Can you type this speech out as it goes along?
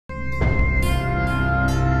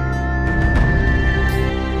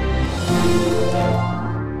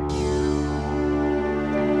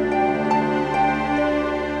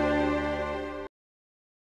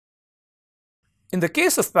In the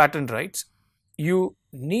case of patent rights, you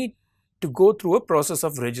need to go through a process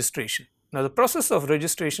of registration. Now, the process of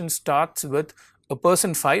registration starts with a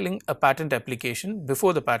person filing a patent application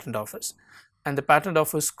before the patent office, and the patent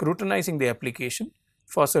office scrutinizing the application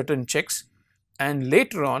for certain checks, and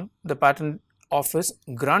later on the patent office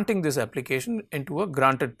granting this application into a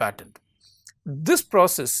granted patent. This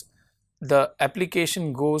process, the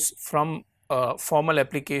application goes from a formal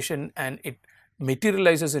application and it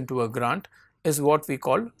materializes into a grant, is what we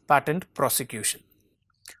call patent prosecution.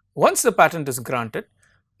 Once the patent is granted,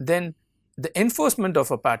 then the enforcement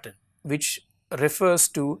of a patent, which refers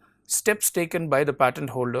to steps taken by the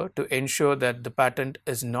patent holder to ensure that the patent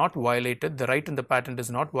is not violated, the right in the patent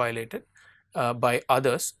is not violated by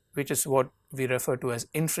others, which is what we refer to as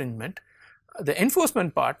infringement. The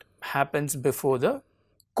enforcement part happens before the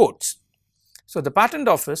courts. So, the patent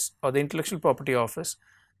office or the intellectual property office,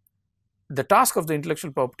 the task of the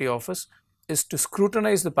intellectual property office is to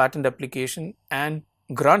scrutinize the patent application and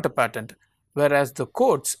grant a patent, whereas the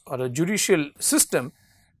courts or the judicial system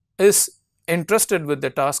is entrusted with the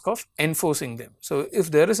task of enforcing them. So,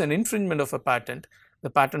 if there is an infringement of a patent, the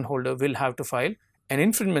patent holder will have to file an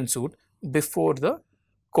infringement suit before the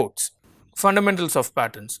courts. Fundamentals of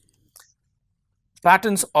patents.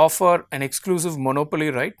 Patents offer an exclusive monopoly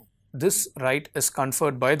right. This right is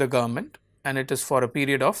conferred by the government and it is for a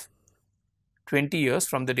period of 20 years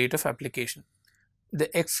from the date of application.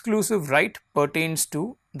 The exclusive right pertains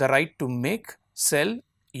to the right to make, sell,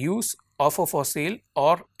 use, offer for sale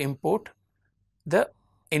or import the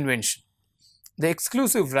invention. The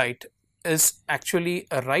exclusive right is actually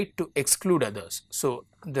a right to exclude others. So,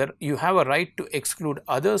 there you have a right to exclude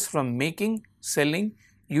others from making, selling,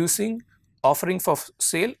 using, offering for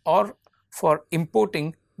sale or for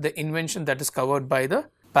importing the invention that is covered by the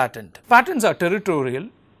patent. Patents are territorial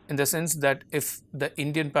in the sense that if the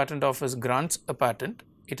Indian Patent Office grants a patent,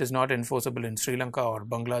 it is not enforceable in Sri Lanka or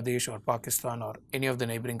Bangladesh or Pakistan or any of the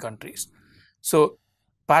neighboring countries. So,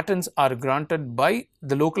 patents are granted by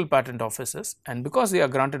the local patent offices, and because they are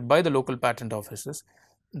granted by the local patent offices,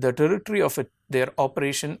 the territory of their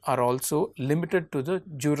operation are also limited to the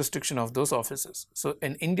jurisdiction of those offices. So,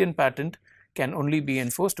 an Indian patent can only be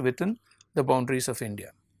enforced within the boundaries of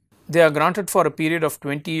India. They are granted for a period of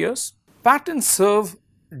 20 years. Patents serve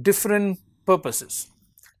different purposes.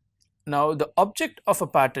 Now, the object of a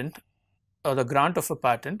patent or the grant of a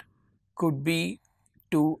patent could be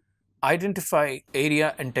to identify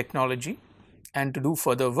area and technology and to do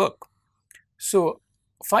further work. So,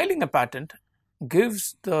 filing a patent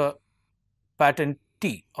gives the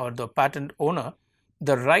patentee or the patent owner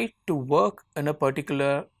the right to work in a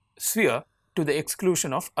particular sphere to the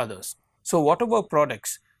exclusion of others. So, whatever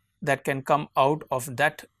products that can come out of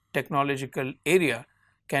that technological area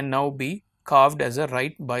can now be carved as a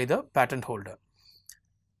right by the patent holder.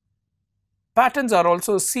 Patents are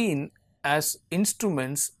also seen as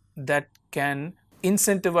instruments that can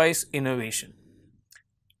incentivize innovation.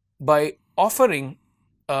 By offering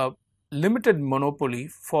a limited monopoly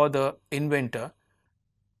for the inventor,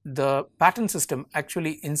 the patent system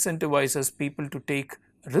actually incentivizes people to take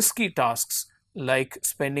risky tasks like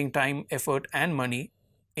spending time, effort and money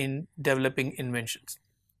in developing inventions.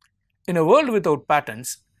 In a world without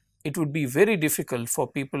patents, it would be very difficult for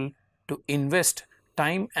people to invest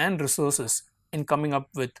time and resources in coming up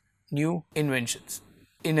with new inventions.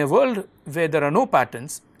 In a world where there are no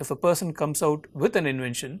patents, if a person comes out with an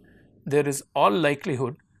invention, there is all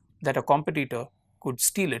likelihood that a competitor could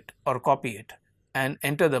steal it or copy it and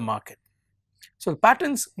enter the market. So,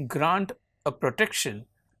 patents grant a protection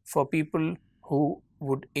for people who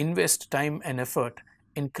would invest time and effort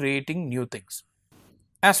in creating new things.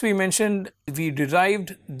 As we mentioned, we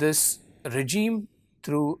derived this regime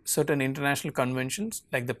through certain international conventions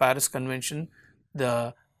like the Paris Convention,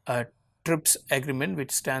 the TRIPS agreement,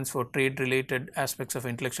 which stands for trade related aspects of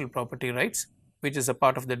intellectual property rights, which is a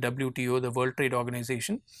part of the WTO, the World Trade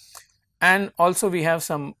Organization. And also we have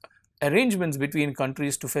some arrangements between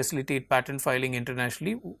countries to facilitate patent filing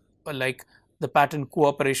internationally, like the Patent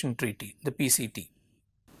Cooperation Treaty, the PCT.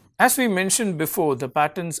 As we mentioned before, the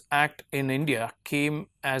Patents Act in India came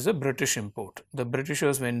as a British import. The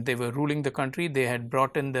Britishers, when they were ruling the country, they had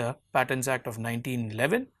brought in the Patents Act of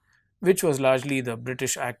 1911, which was largely the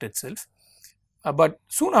British Act itself. But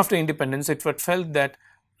soon after independence, it was felt that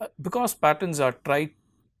because patents are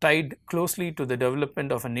tied closely to the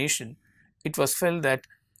development of a nation, it was felt that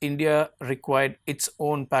India required its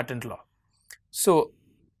own patent law. So,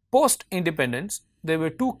 post independence, there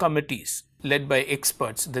were two committees led by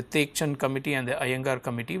experts, the Tek Chand Committee and the Iyengar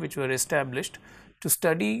Committee, which were established to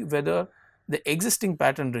study whether the existing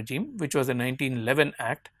patent regime, which was the 1911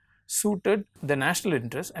 Act, suited the national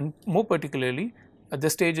interest, and more particularly at the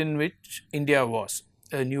stage in which India was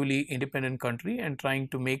a newly independent country and trying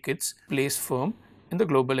to make its place firm in the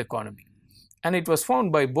global economy. And it was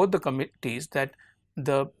found by both the committees that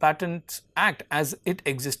the Patents Act as it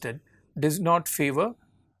existed does not favor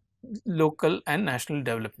local and national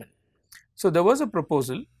development. So there was a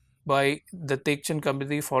proposal by the Tekchan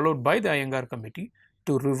committee followed by the Iyengar committee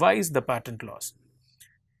to revise the patent laws.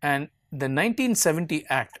 And the 1970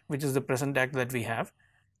 Act, which is the present act that we have,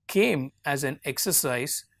 came as an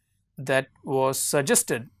exercise that was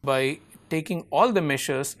suggested by taking all the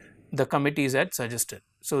measures the committees had suggested.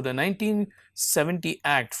 So the 1970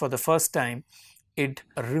 Act, for the first time, it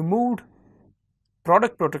removed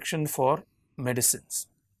product protection for medicines.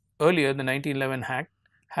 Earlier, the 1911 Act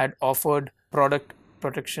had offered product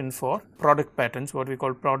protection for product patents, what we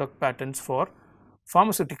call product patents for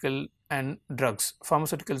pharmaceuticals and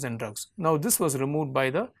drugs. Now, this was removed by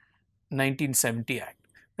the 1970 Act.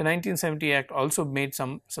 The 1970 Act also made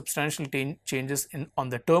some substantial changes on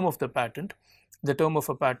the term of the patent. The term of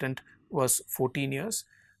a patent was 14 years,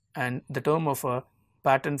 and the term of a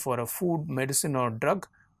patent for a food, medicine or drug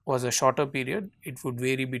was a shorter period. It would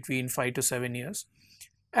vary between 5 to 7 years.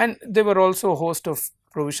 And there were also a host of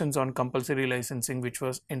provisions on compulsory licensing which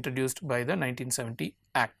was introduced by the 1970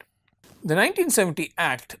 Act. The 1970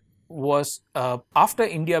 Act was after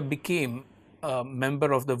India became a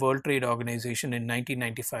member of the World Trade Organization in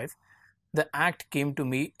 1995. The Act came to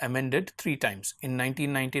be amended 3 times, in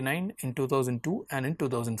 1999, in 2002 and in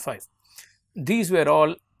 2005. These were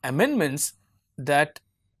all amendments that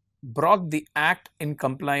brought the Act in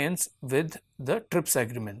compliance with the TRIPS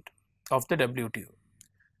agreement of the WTO.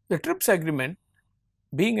 The TRIPS agreement,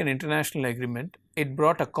 being an international agreement, it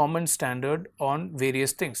brought a common standard on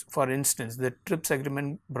various things. For instance, the TRIPS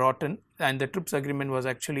agreement brought in, and the TRIPS agreement was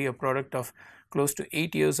actually a product of close to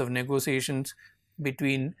 8 years of negotiations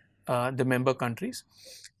between the member countries.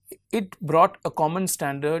 It brought a common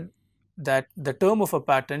standard that the term of a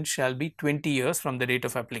patent shall be 20 years from the date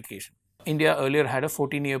of application. India earlier had a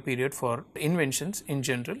 14-year period for inventions in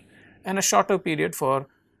general and a shorter period for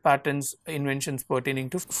patents, inventions pertaining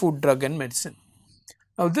to food, drug and medicine.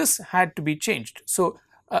 Now this had to be changed. So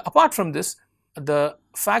apart from this, the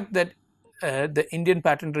fact that the Indian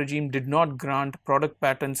patent regime did not grant product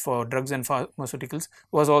patents for drugs and pharmaceuticals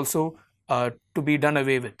was also to be done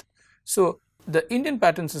away with. So the Indian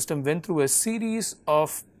patent system went through a series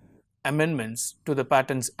of amendments to the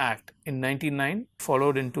Patents Act in 1999,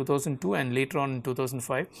 followed in 2002 and later on in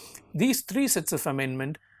 2005. These 3 sets of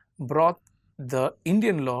amendment brought the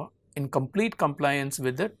Indian law in complete compliance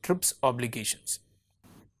with the TRIPS obligations.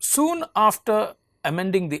 Soon after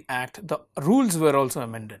amending the Act, the rules were also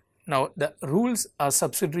amended. Now, the rules are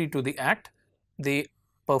subsidiary to the Act. They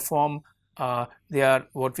perform, they are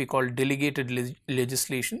what we call delegated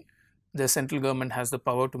legislation. The central government has the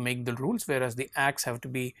power to make the rules, whereas the acts have to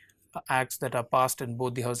be acts that are passed in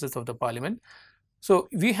both the houses of the parliament. So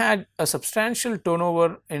we had a substantial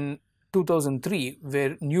turnover in 2003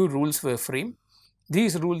 where new rules were framed.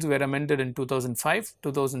 These rules were amended in 2005,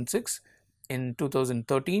 2006, in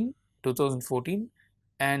 2013, 2014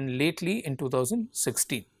 and lately in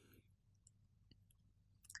 2016.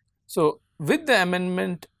 So with the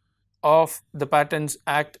amendment of the Patents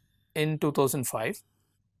Act in 2005,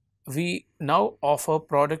 we now offer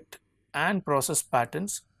product and process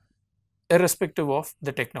patents irrespective of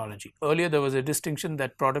the technology. Earlier there was a distinction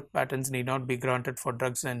that product patents need not be granted for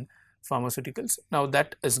drugs and pharmaceuticals. Now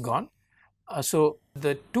that is gone. So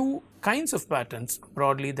the 2 kinds of patents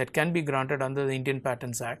broadly that can be granted under the Indian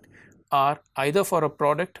Patents Act are either for a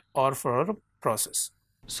product or for a process.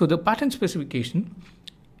 So the patent specification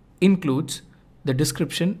includes the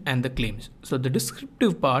description and the claims. So the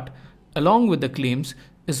descriptive part along with the claims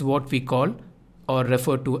is what we call or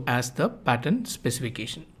refer to as the patent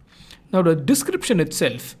specification. Now the description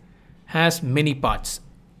itself has many parts.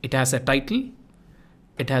 It has a title,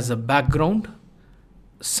 it has a background,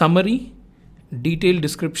 summary, detailed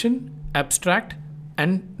description, abstract,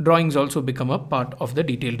 and drawings also become a part of the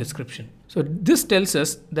detailed description. So this tells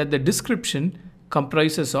us that the description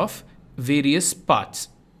comprises of various parts.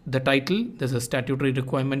 The title, there's a statutory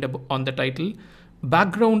requirement on the title.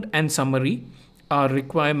 Background and summary are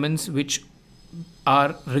requirements which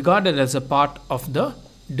are regarded as a part of the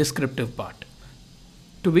descriptive part,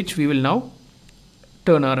 to which we will now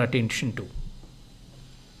turn our attention to.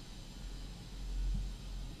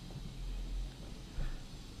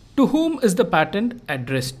 To whom is the patent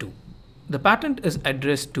addressed to? The patent is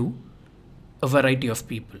addressed to a variety of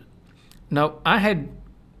people. Now, I had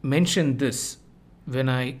mentioned this when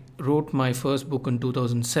I wrote my first book in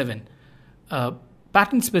 2007.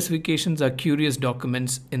 Patent specifications are curious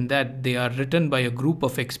documents in that they are written by a group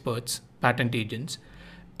of experts, patent agents,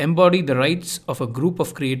 embody the rights of a group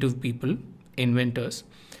of creative people, inventors,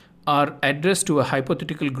 are addressed to a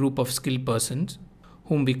hypothetical group of skilled persons,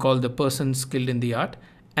 whom we call the persons skilled in the art,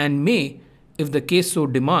 and may, if the case so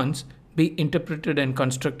demands, be interpreted and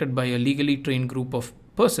constructed by a legally trained group of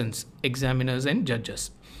persons, examiners and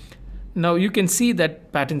judges. Now you can see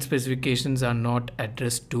that patent specifications are not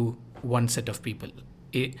addressed to one set of people.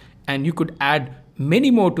 And you could add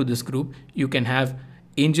many more to this group. You can have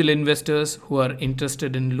angel investors who are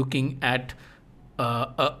interested in looking at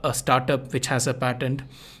a startup which has a patent.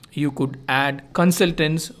 You could add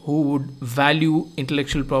consultants who would value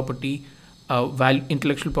intellectual property,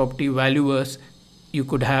 intellectual property valuers. You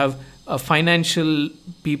could have financial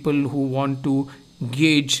people who want to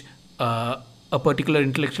gauge a particular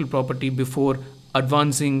intellectual property before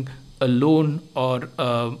advancing a loan or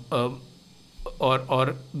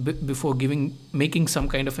before making some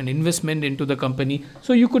kind of an investment into the company.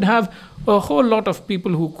 So you could have a whole lot of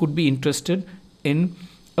people who could be interested in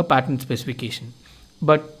a patent specification.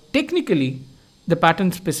 But technically, the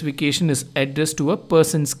patent specification is addressed to a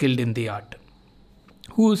person skilled in the art,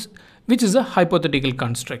 which is a hypothetical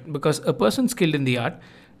construct, because a person skilled in the art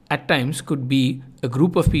at times could be a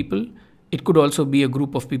group of people. It could also be a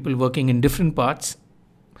group of people working in different parts.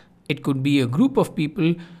 It could be a group of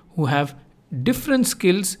people who have different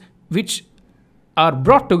skills which are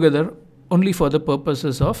brought together only for the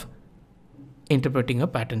purposes of interpreting a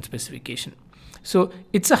patent specification. So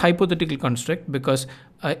it's a hypothetical construct because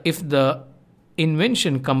if the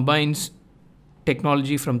invention combines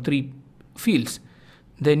technology from three fields,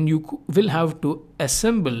 then you will have to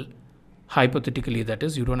assemble, hypothetically that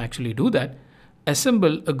is, you don't actually do that,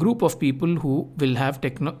 assemble a group of people who will have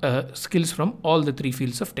skills from all the three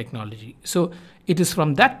fields of technology. So it is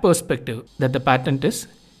from that perspective that the patent is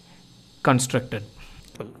constructed.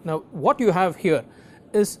 Now what you have here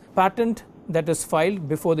is patent that is filed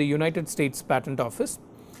before the United States Patent Office.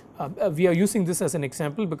 We are using this as an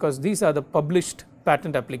example because these are the published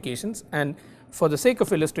patent applications, and for the sake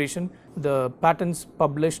of illustration, the patents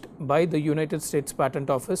published by the United States Patent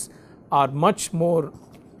Office are much more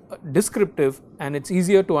descriptive, and it's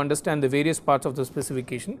easier to understand the various parts of the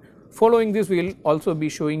specification. Following this, we will also be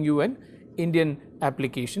showing you an Indian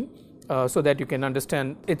application so that you can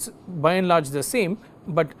understand. It's by and large the same,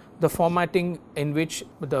 but the formatting in which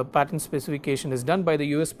the patent specification is done by the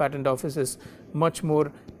US Patent Office is much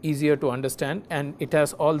more easier to understand, and it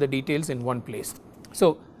has all the details in one place.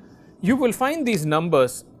 So you will find these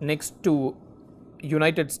numbers next to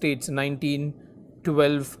United States 19,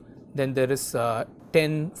 12, then there is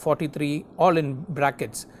 10, 43, all in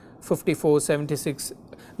brackets, 54, 76.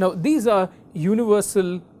 Now these are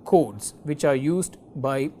universal codes which are used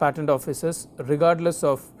by patent offices regardless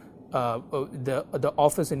of the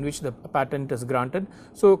office in which the patent is granted.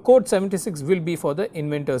 So code 76 will be for the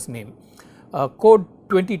inventor's name. Code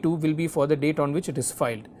 22 will be for the date on which it is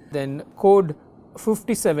filed. Then code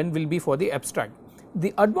 57 will be for the abstract.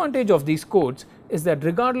 The advantage of these codes is that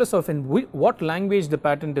regardless of in what language the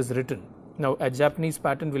patent is written, now a Japanese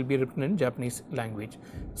patent will be written in Japanese language,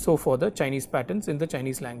 so for the Chinese patents in the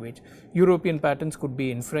Chinese language, European patents could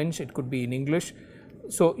be in French, it could be in English.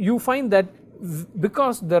 So you find that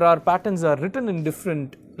because there are patents are written in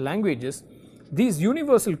different languages, these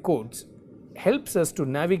universal codes helps us to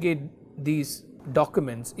navigate these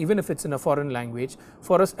documents even if it's in a foreign language,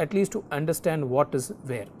 for us at least to understand what is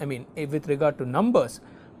where. I mean, with regard to numbers,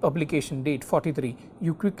 publication date 43,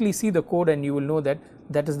 you quickly see the code and you will know that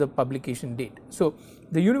that is the publication date. So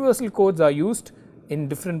the universal codes are used in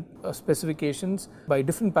different specifications by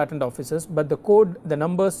different patent offices, but the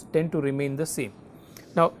numbers tend to remain the same.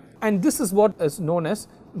 Now, and this is what is known as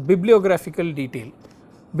bibliographical detail.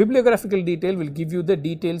 Bibliographical detail will give you the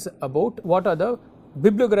details about what are the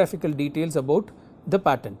bibliographical details about the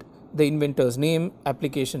patent: the inventor's name,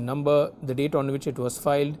 application number, the date on which it was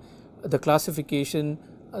filed, the classification,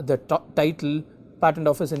 the title, patent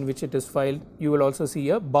office in which it is filed. You will also see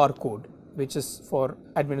a barcode, which is for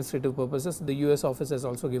administrative purposes. The US office has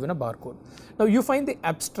also given a barcode. Now you find the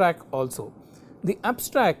abstract also. The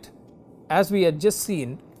abstract, as we had just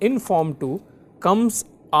seen in form 2, comes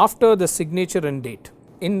after the signature and date.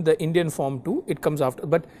 In the Indian form 2, it comes after,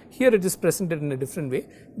 but here it is presented in a different way.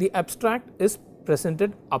 The abstract is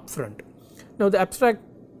presented upfront. Now the abstract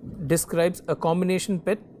describes a combination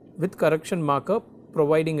pet with correction marker,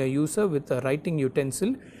 providing a user with a writing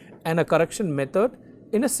utensil and a correction method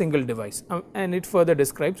in a single device, and it further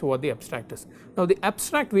describes what the abstract is. Now the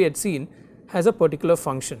abstract we had seen has a particular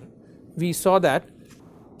function. We saw that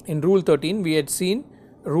in rule 13, we had seen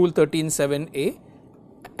rule 13(7)(a),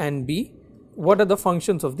 and B, what are the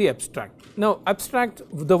functions of the abstract. Now abstract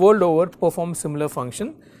the world over perform similar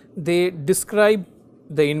function. They describe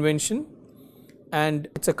the invention and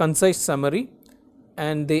it's a concise summary,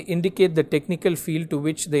 and they indicate the technical field to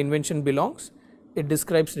which the invention belongs. It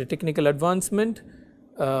describes the technical advancement,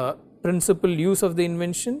 principal use of the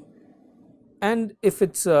invention, and if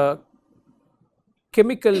it's a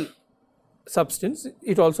chemical substance,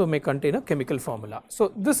 it also may contain a chemical formula.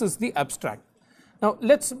 So this is the abstract. Now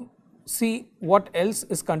let's see what else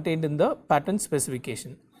is contained in the patent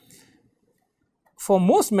specification. For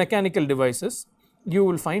most mechanical devices, you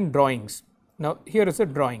will find drawings. Now here is a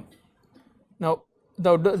drawing. Now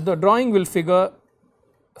the drawing will figure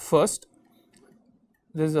first.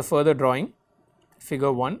 This is a further drawing,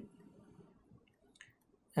 figure 1,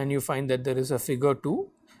 and you find that there is a figure 2,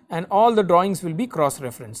 and all the drawings will be cross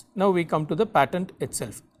referenced. Now we come to the patent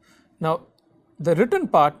itself. Now the written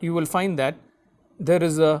part, you will find that there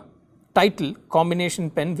is a title, combination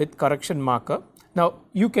pen with correction marker. Now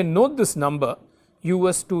you can note this number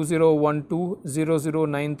US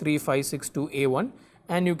 201200935662A1,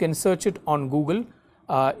 and you can search it on Google,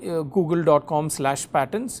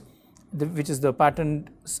 google.com/patents, which is the patent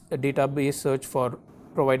database search for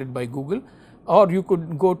provided by Google, or you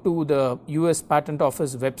could go to the US Patent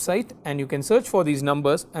Office website and you can search for these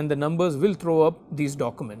numbers, and the numbers will throw up these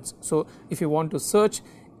documents. So if you want to search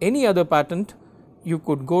any other patent, you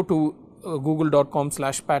could go to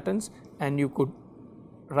google.com/patents and you could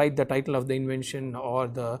write the title of the invention, or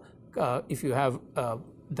the if you have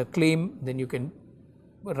the claim, then you can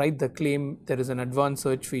write the claim. There is an advanced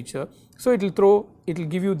search feature, so it will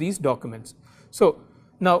give you these documents. So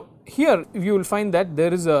now here you will find that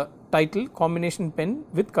there is a title, combination pen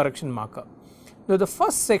with correction marker. Now the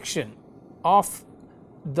first section of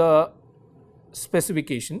the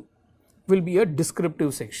specification will be a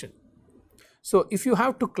descriptive section. So if you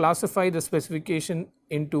have to classify the specification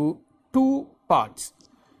into two parts,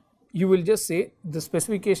 you will just say the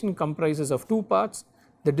specification comprises of two parts,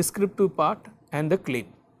 the descriptive part and the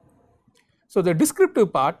claim. So the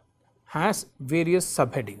descriptive part has various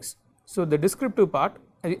subheadings. So the descriptive part,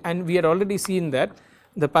 and we had already seen that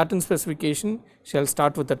the patent specification shall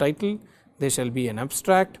start with the title, there shall be an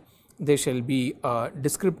abstract, there shall be a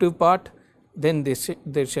descriptive part, then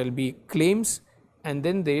there shall be claims, and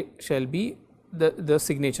then there shall be the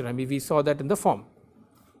signature. I mean, we saw that in the form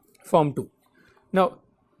 2. Now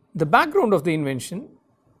the background of the invention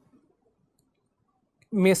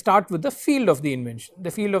may start with the field of the invention.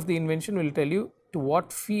 The field of the invention will tell you to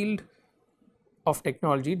what field of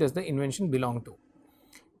technology does the invention belong to.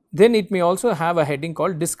 Then it may also have a heading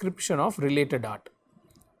called description of related art.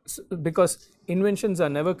 So, because inventions are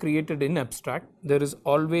never created in abstract, there is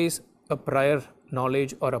always a prior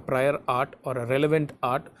knowledge or a prior art or a relevant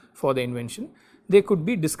art for the invention. There could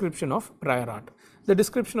be description of prior art. The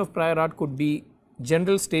description of prior art could be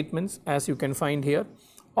general statements, as you can find here,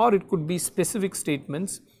 or it could be specific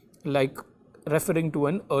statements like referring to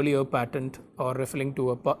an earlier patent or referring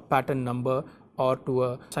to a patent number or to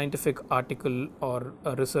a scientific article or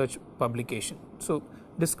a research publication. So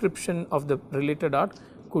description of the related art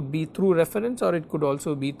could be through reference, or it could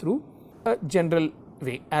also be through a general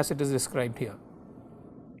way as it is described here.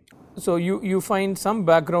 So you find some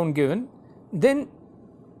background given, then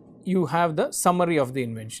you have the summary of the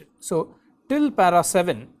invention. So till para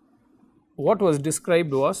 7, what was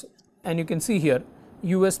described was, and you can see here,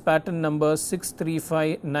 US patent number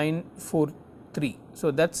 635943.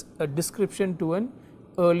 So that's a description to an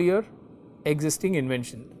earlier existing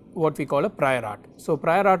invention, what we call a prior art. So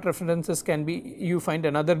prior art references can be, you find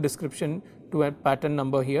another description to a patent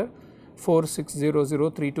number here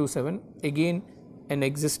 4600327, again an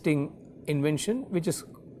existing invention which is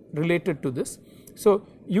related to this. So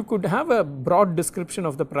you could have a broad description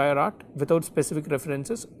of the prior art without specific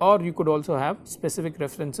references, or you could also have specific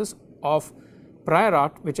references of prior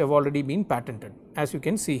art which have already been patented, as you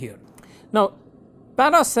can see here. Now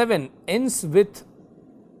para 7 ends with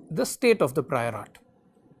the state of the prior art.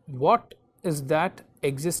 What is that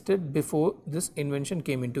existed before this invention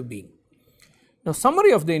came into being? Now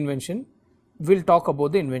summary of the invention will talk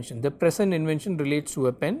about the invention. The present invention relates to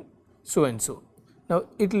a pen so and so. Now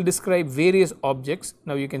it will describe various objects.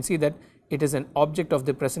 Now you can see that it is an object of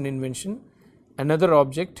the present invention, another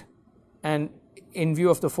object, and in view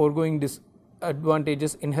of the foregoing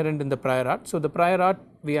disadvantages inherent in the prior art. So the prior art,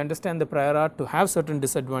 we understand the prior art to have certain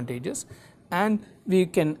disadvantages, and we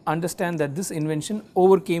can understand that this invention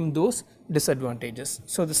overcame those disadvantages.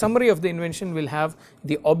 So the summary of the invention will have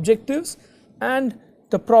the objectives and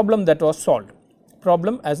the problem that was solved.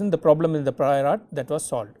 Problem as in the problem in the prior art that was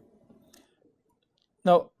solved.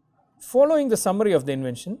 Now following the summary of the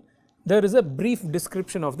invention, there is a brief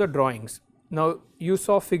description of the drawings. Now, you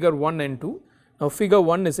saw figure 1 and 2. Now, figure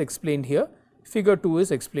 1 is explained here, figure 2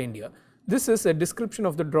 is explained here. This is a description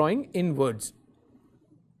of the drawing in words.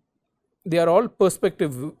 They are all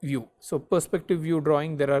perspective view. So, perspective view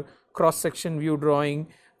drawing, there are cross section view drawing,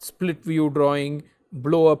 split view drawing,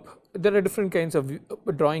 blow up. There are different kinds of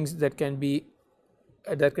drawings that can be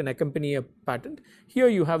that can accompany a patent. Here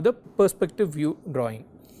you have the perspective view drawing.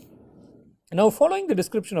 Now, following the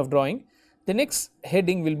description of drawing, the next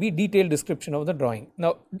heading will be detailed description of the drawing.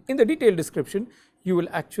 Now, in the detailed description, you will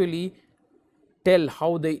actually tell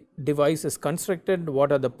how the device is constructed,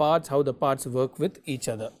 what are the parts, how the parts work with each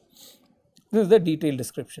other. This is the detailed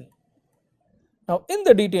description. Now, in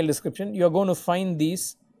the detailed description, you are going to find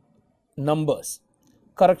these numbers: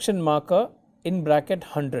 correction marker in bracket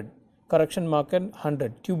 100, correction marker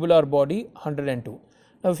 100, tubular body 102.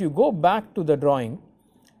 Now, if you go back to the drawing,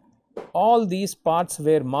 all these parts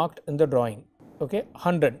were marked in the drawing. Okay,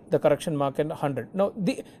 100, the correction marker 100. Now,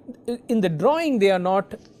 in the drawing they are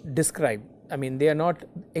not described. I mean, they are not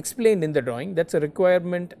explained in the drawing. That's a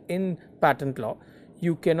requirement in patent law.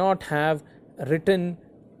 You cannot have written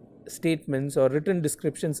statements or written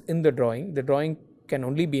descriptions in the drawing. The drawing can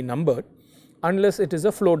only be numbered unless it is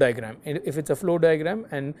a flow diagram. And if it's a flow diagram,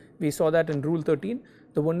 and we saw that in rule 13,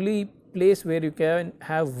 the only place where you can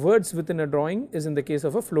have words within a drawing is in the case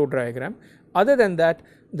of a flow diagram. Other than that,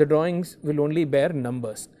 the drawings will only bear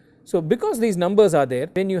numbers. So, because these numbers are there,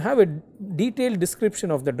 when you have a detailed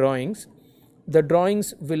description of the drawings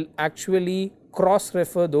will actually cross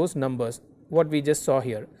refer those numbers, what we just saw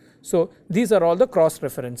here. So, these are all the cross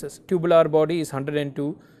references. Tubular body is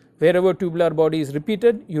 102. Wherever tubular body is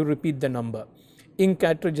repeated, you repeat the number. Ink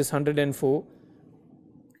cartridge is 104.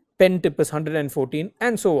 Pen tip is 114,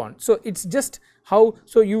 and so on. So, it's just how,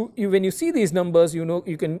 so you when you see these numbers, you know,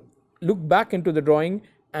 you can look back into the drawing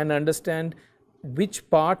and understand which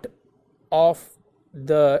part of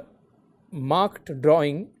the marked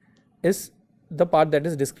drawing is the part that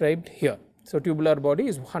is described here. So, tubular body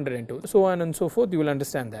is 102, so on and so forth, you will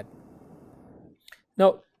understand that.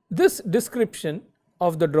 Now, this description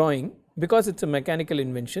of the drawing, because it is a mechanical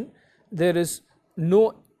invention, there is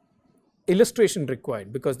no illustration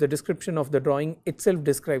required, because the description of the drawing itself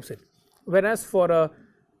describes it. Whereas, for a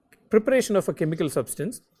preparation of a chemical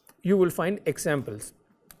substance, you will find examples,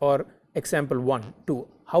 or example 1, 2,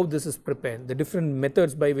 how this is prepared, the different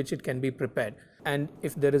methods by which it can be prepared, and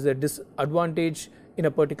if there is a disadvantage in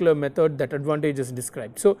a particular method, that advantage is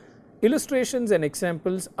described. So, illustrations and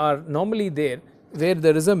examples are normally there where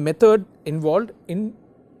there is a method involved in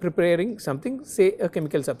preparing something, say a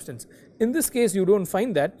chemical substance. In this case, you do not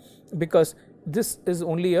find that, because this is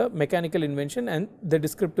only a mechanical invention and the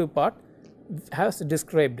descriptive part has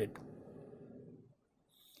described it.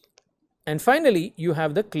 And finally, you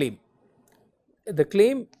have the claim. The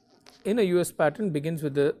claim in a US patent begins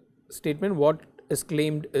with the statement what is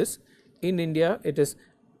claimed is. In India, it is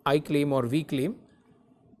I claim or we claim.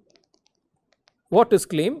 What is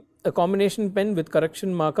claim? A combination pen with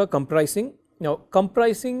correction marker comprising, now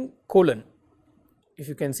comprising colon, if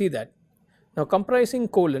you can see that. Now, comprising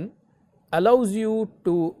colon allows you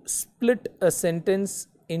to split a sentence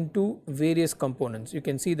into various components. You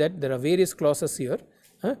can see that there are various clauses here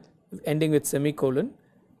ending with semicolon,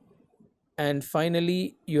 and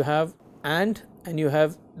finally you have and you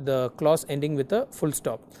have the clause ending with a full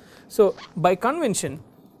stop. So, by convention,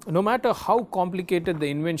 no matter how complicated the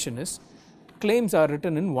invention is, claims are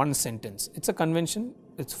written in one sentence. It is a convention,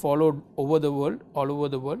 it is followed over the world, all over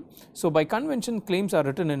the world. So, by convention, claims are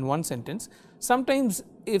written in one sentence. Sometimes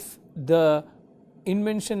if the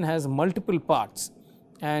invention has multiple parts,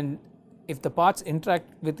 and if the parts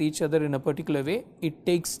interact with each other in a particular way, it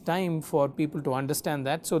takes time for people to understand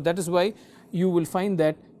that. So, that is why you will find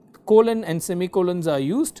that colon and semicolons are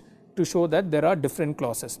used to show that there are different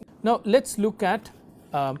clauses. Now, let us look at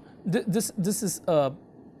this is a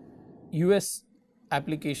US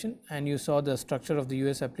application, and you saw the structure of the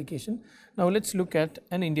US application. Now, let us look at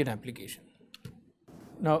an Indian application.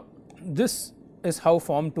 Now, this is how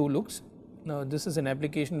form 2 looks. Now, this is an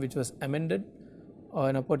application which was amended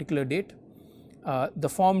on a particular date. The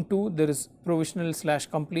form 2, there is provisional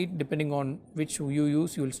 / complete, depending on which you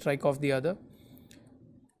use, you will strike off the other.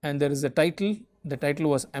 And there is a title, the title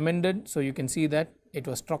was amended, so you can see that it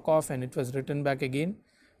was struck off and it was written back again,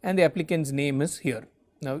 and the applicant's name is here.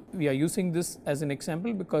 Now, we are using this as an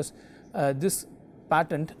example because this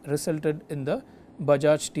patent resulted in the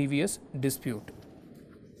Bajaj TVS dispute,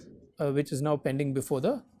 which is now pending before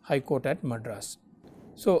the High Court at Madras.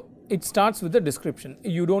 So, it starts with the description.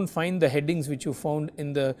 You do not find the headings which you found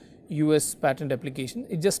in the US patent application.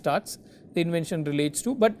 It just starts, the invention relates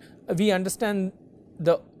to, but we understand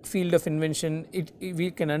the field of invention, we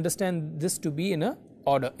can understand this to be in a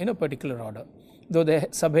order, in a particular order, though the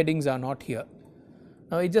subheadings are not here.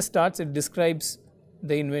 Now it just starts, it describes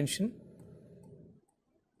the invention,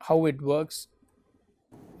 how it works.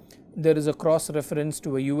 There is a cross reference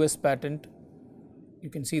to a US patent, you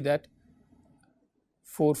can see that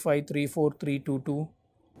 4534322,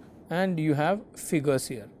 and you have figures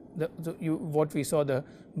here. What we saw, the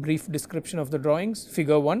brief description of the drawings,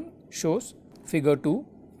 figure 1 shows figure 2,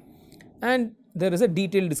 and there is a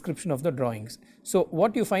detailed description of the drawings. So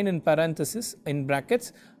what you find in parenthesis, in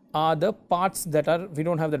brackets, are the parts that are, we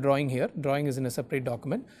don't have the drawing here, drawing is in a separate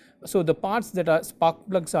document. So the parts that are, spark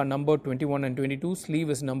plugs are numbered 21 and 22, sleeve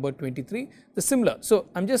is numbered 23, the similar. So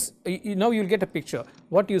I'm just, now you'll get a picture.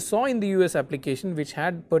 What you saw in the US application, which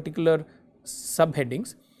had particular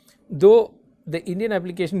subheadings, though the Indian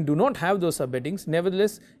application do not have those subheadings,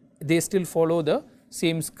 nevertheless they still follow the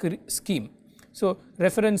same scheme. So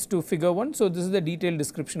reference to figure 1, so this is the detailed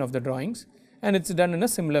description of the drawings, and it's done in a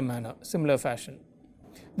similar manner, similar fashion.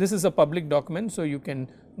 This is a public document, so you can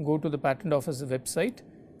go to the Patent Office website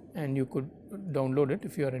and you could download it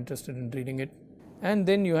if you are interested in reading it. And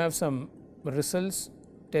then you have some results,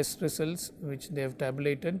 test results, which they have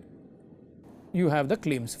tabulated. You have the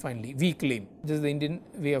claims finally, we claim. This is the Indian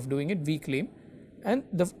way of doing it, we claim, and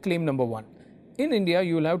the claim number 1. In India,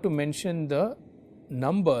 you will have to mention the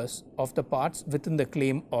numbers of the parts within the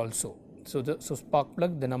claim also. So spark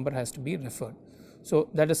plug, the number has to be referred. So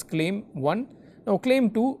that is claim 1. Now claim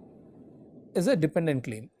 2 is a dependent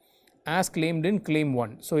claim as claimed in claim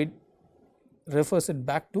 1. So it refers it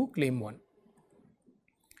back to claim 1.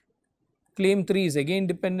 Claim 3 is again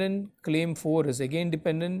dependent, claim 4 is again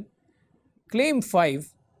dependent, claim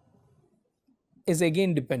 5 is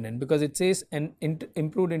again dependent because it says an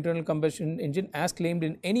improved internal combustion engine as claimed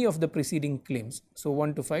in any of the preceding claims. So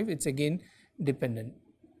 1 to 5, it's again dependent.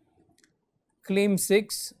 Claim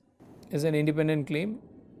 6 is an independent claim.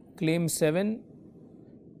 Claim 7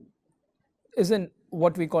 is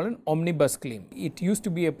what we call an omnibus claim. It used to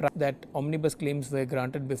be that omnibus claims were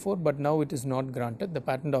granted before, but now it is not granted. The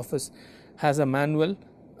Patent Office has a manual,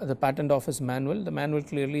 the Patent Office manual. The manual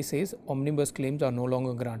clearly says omnibus claims are no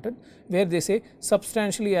longer granted, where they say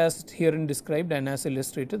substantially as herein described and as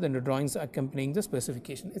illustrated in the drawings accompanying the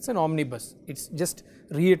specification. It's an omnibus. It's just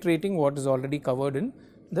reiterating what is already covered in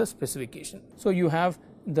the specification. So you have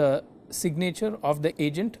the signature of the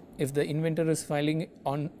agent. If the inventor is filing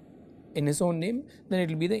in his own name, then it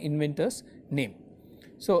will be the inventor's name.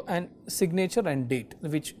 So and signature and date,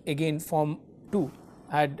 which again form 2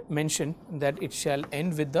 had mentioned that it shall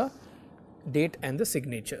end with the date and the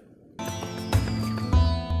signature.